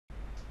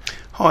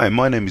Hi,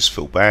 my name is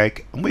Phil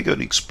Bagg and we're going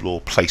to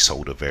explore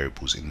placeholder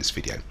variables in this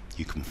video.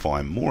 You can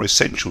find more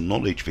essential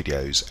knowledge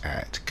videos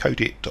at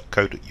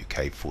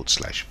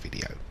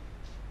codeit.co.uk/video.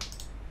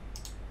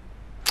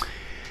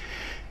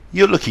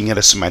 You're looking at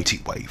a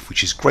semantic wave,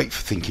 which is great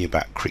for thinking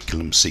about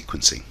curriculum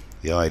sequencing.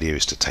 The idea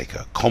is to take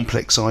a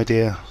complex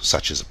idea,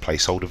 such as a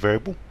placeholder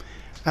variable,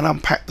 and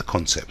unpack the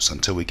concepts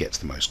until we get to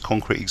the most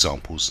concrete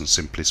examples and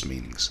simplest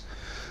meanings.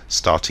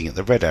 Starting at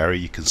the red arrow,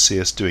 you can see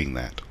us doing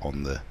that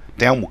on the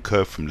downward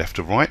curve from left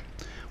to right.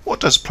 What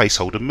does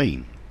placeholder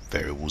mean?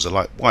 Variables are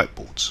like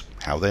whiteboards.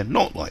 How they're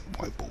not like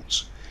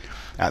whiteboards.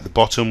 At the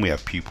bottom we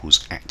have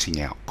pupils acting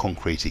out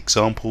concrete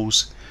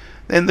examples.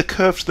 Then the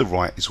curve to the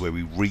right is where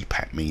we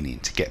repack meaning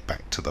to get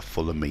back to the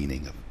fuller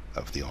meaning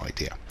of the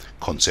idea.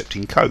 Concept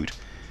in code.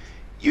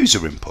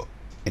 User input.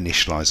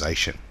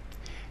 Initialization.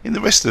 In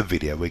the rest of the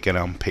video we're going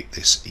to unpick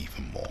this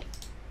even more.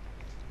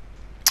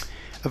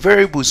 A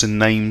variable is a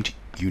named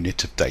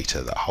unit of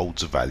data that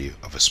holds a value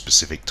of a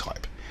specific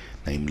type,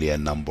 namely a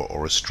number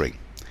or a string.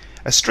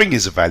 A string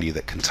is a value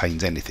that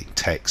contains anything,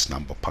 text,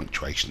 number,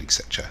 punctuation,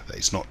 etc., that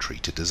is not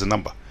treated as a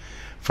number.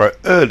 For our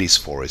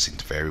earliest forays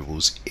into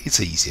variables, it's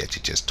easier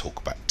to just talk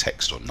about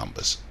text or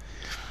numbers.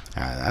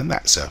 And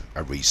that's a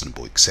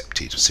reasonable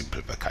accepted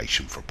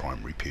simplification for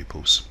primary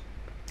pupils.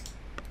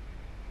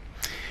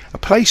 A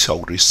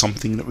placeholder is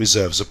something that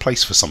reserves a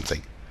place for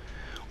something,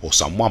 or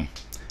someone.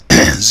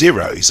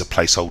 0 is a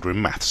placeholder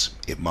in maths.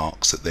 It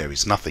marks that there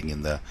is nothing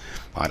in the,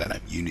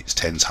 units,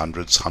 tens,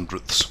 hundreds,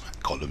 hundredths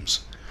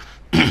columns.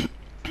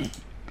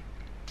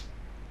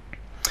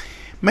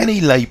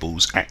 Many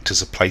labels act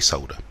as a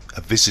placeholder.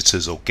 A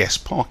visitor's or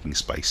guest parking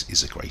space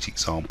is a great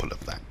example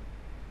of that.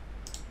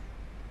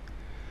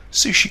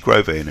 Sushi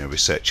Grover in her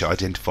research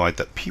identified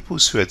that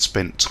pupils who had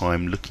spent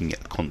time looking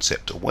at a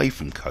concept away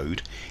from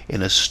code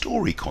in a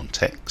story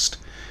context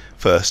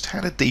first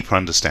had a deeper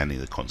understanding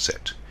of the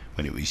concept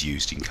when it was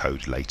used in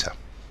code later.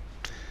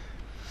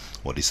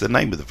 What is the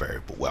name of the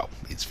variable? Well,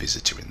 it's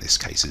visitor in this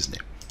case, isn't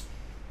it?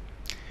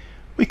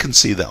 We can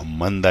see that on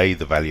Monday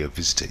the value of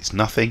visitor is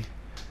nothing.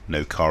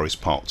 No car is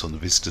parked on the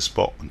visitor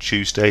spot. On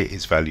Tuesday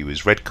its value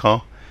is red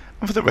car,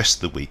 and for the rest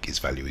of the week its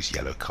value is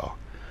yellow car.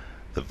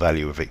 The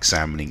value of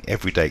examining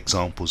everyday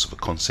examples of a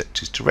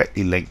concept is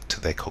directly linked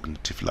to their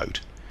cognitive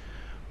load.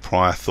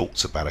 Prior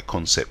thoughts about a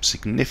concept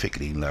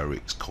significantly lower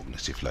its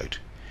cognitive load.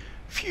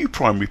 Few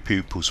primary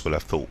pupils will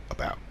have thought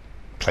about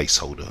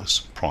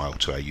placeholders prior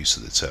to our use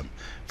of the term.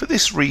 For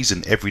this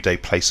reason, everyday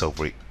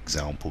placeholder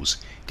examples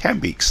can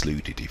be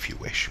excluded if you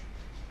wish.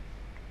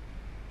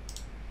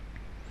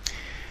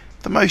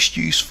 The most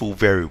useful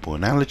variable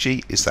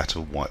analogy is that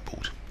of a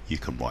whiteboard. You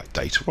can write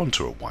data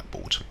onto a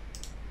whiteboard.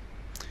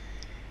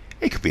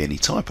 It could be any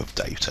type of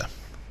data,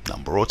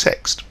 number or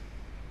text.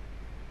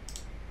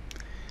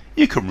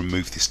 You can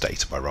remove this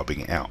data by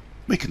rubbing it out.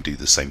 We can do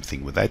the same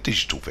thing with our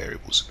digital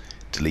variables,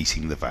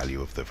 deleting the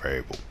value of the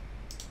variable.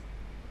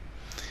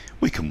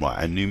 We can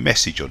write a new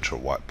message onto a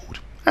whiteboard,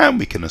 and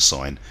we can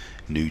assign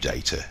new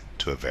data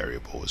to a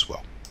variable as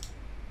well.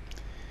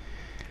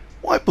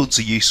 Whiteboards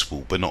are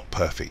useful but not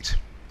perfect.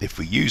 If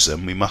we use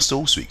them, we must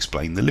also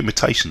explain the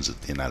limitations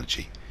of the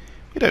analogy.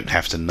 We don't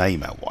have to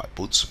name our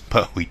whiteboards,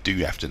 but we do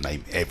have to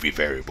name every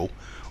variable,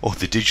 or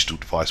the digital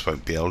device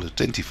won't be able to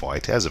identify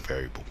it as a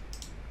variable.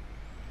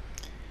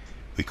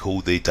 We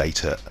call the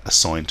data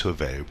assigned to a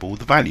variable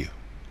the value.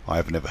 I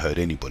have never heard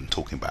anyone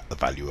talking about the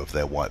value of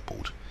their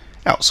whiteboard,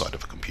 outside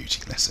of a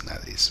computing lesson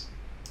that is.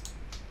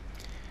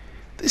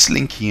 This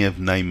linking of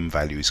name and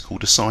value is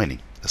called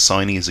assigning.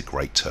 Assigning is a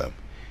great term.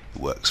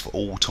 It works for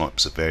all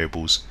types of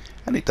variables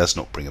and it does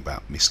not bring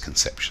about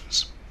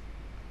misconceptions.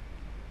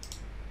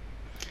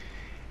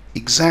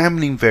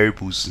 Examining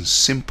variables in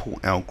simple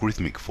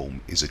algorithmic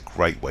form is a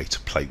great way to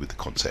play with the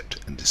concept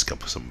and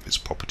discover some of its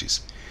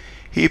properties.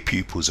 Here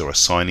pupils are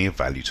assigning a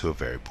value to a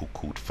variable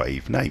called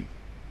fave name.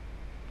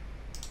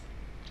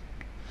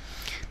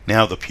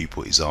 Now the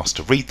pupil is asked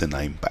to read the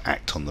name but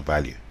act on the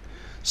value.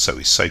 So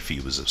if Sophie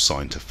was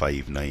assigned to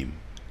fave name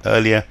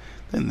earlier,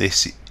 then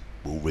this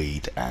will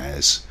read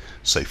as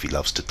Sophie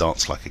loves to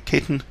dance like a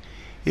kitten.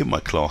 In my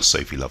class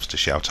Sophie loves to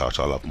shout out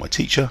I love my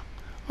teacher.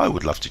 I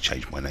would love to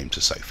change my name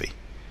to Sophie.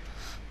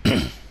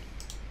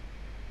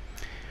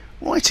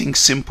 Writing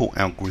simple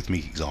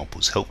algorithmic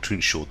examples help to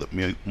ensure that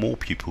more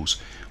pupils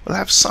will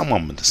have some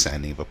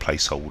understanding of a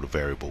placeholder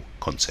variable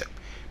concept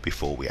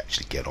before we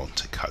actually get on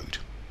to code.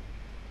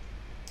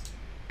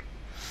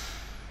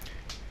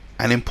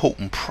 An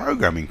important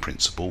programming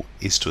principle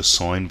is to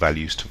assign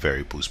values to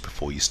variables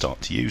before you start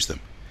to use them.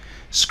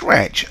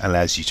 Scratch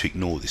allows you to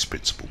ignore this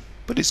principle,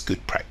 but it's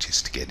good practice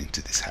to get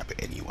into this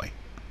habit anyway.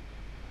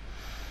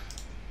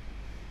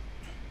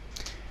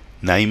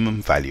 Name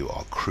and value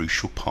are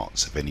crucial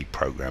parts of any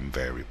program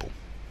variable.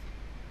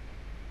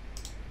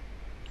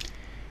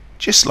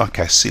 Just like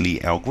our silly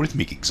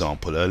algorithmic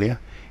example earlier,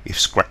 if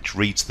Scratch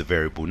reads the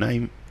variable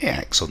name, it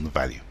acts on the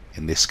value,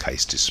 in this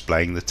case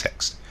displaying the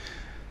text.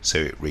 So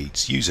it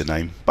reads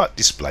username but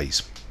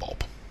displays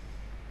Bob,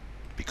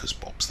 because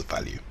Bob's the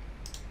value.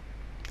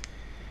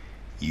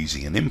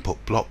 Using an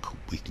input block,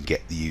 we can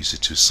get the user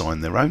to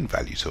assign their own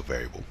value to a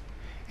variable.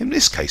 In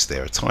this case, they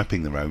are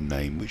typing their own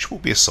name, which will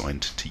be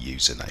assigned to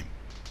username.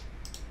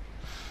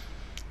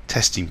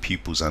 Testing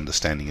pupils'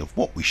 understanding of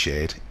what we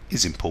shared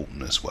is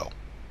important as well.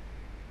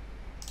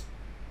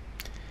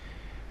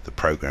 The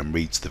program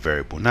reads the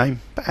variable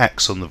name but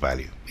acts on the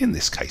value, in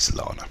this case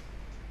Lana.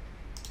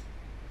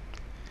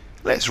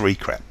 Let's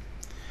recap.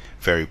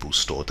 Variables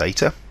store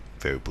data.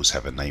 Variables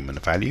have a name and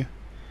a value.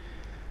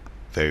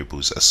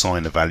 Variables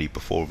assign a value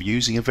before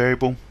using a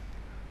variable.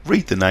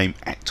 Read the name,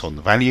 act on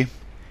the value.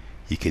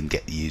 You can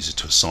get the user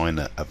to assign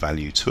a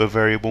value to a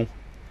variable.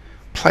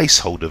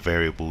 Placeholder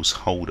variables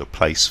hold a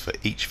place for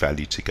each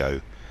value to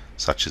go,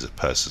 such as a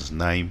person's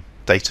name,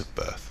 date of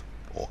birth,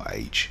 or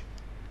age,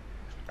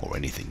 or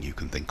anything you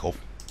can think of.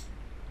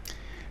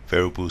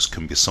 Variables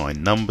can be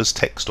assigned numbers,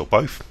 text, or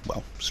both.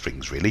 Well,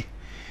 strings really.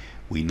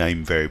 We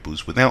name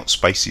variables without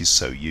spaces,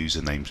 so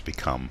usernames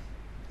become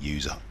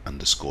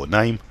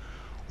user_name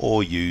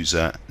or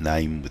user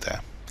name with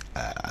a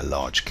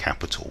large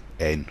capital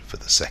N for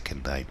the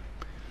second name.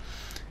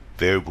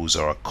 Variables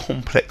are a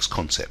complex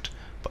concept,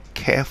 but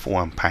careful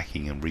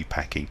unpacking and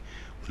repacking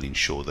will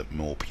ensure that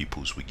more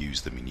pupils will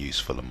use them in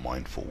useful and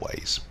mindful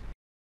ways.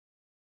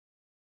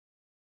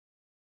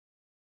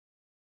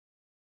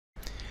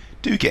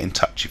 Do get in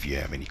touch if you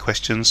have any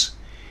questions.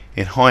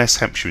 In Highest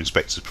Hampshire,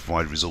 inspectors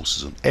provide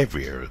resources on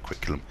every area of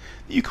curriculum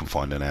that you can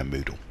find on our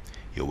Moodle.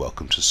 You're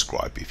welcome to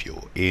subscribe if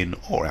you're in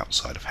or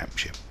outside of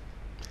Hampshire.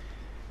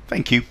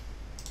 Thank you.